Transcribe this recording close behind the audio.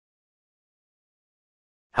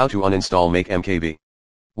How to uninstall MakeMKV.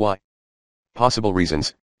 Why? Possible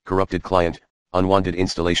reasons: corrupted client, unwanted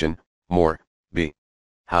installation, more. B.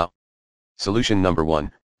 How? Solution number 1,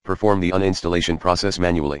 perform the uninstallation process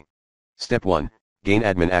manually. Step 1, gain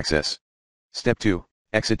admin access. Step 2,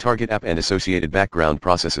 exit target app and associated background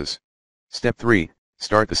processes. Step 3,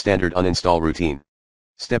 start the standard uninstall routine.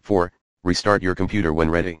 Step 4, restart your computer when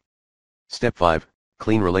ready. Step 5,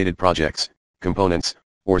 clean related projects, components,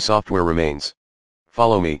 or software remains.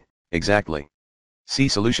 Follow me, exactly. See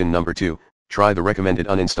solution number 2, try the recommended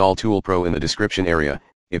Uninstall Tool Pro in the description area,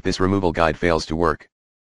 if this removal guide fails to work.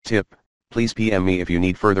 Tip: please PM me if you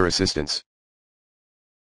need further assistance.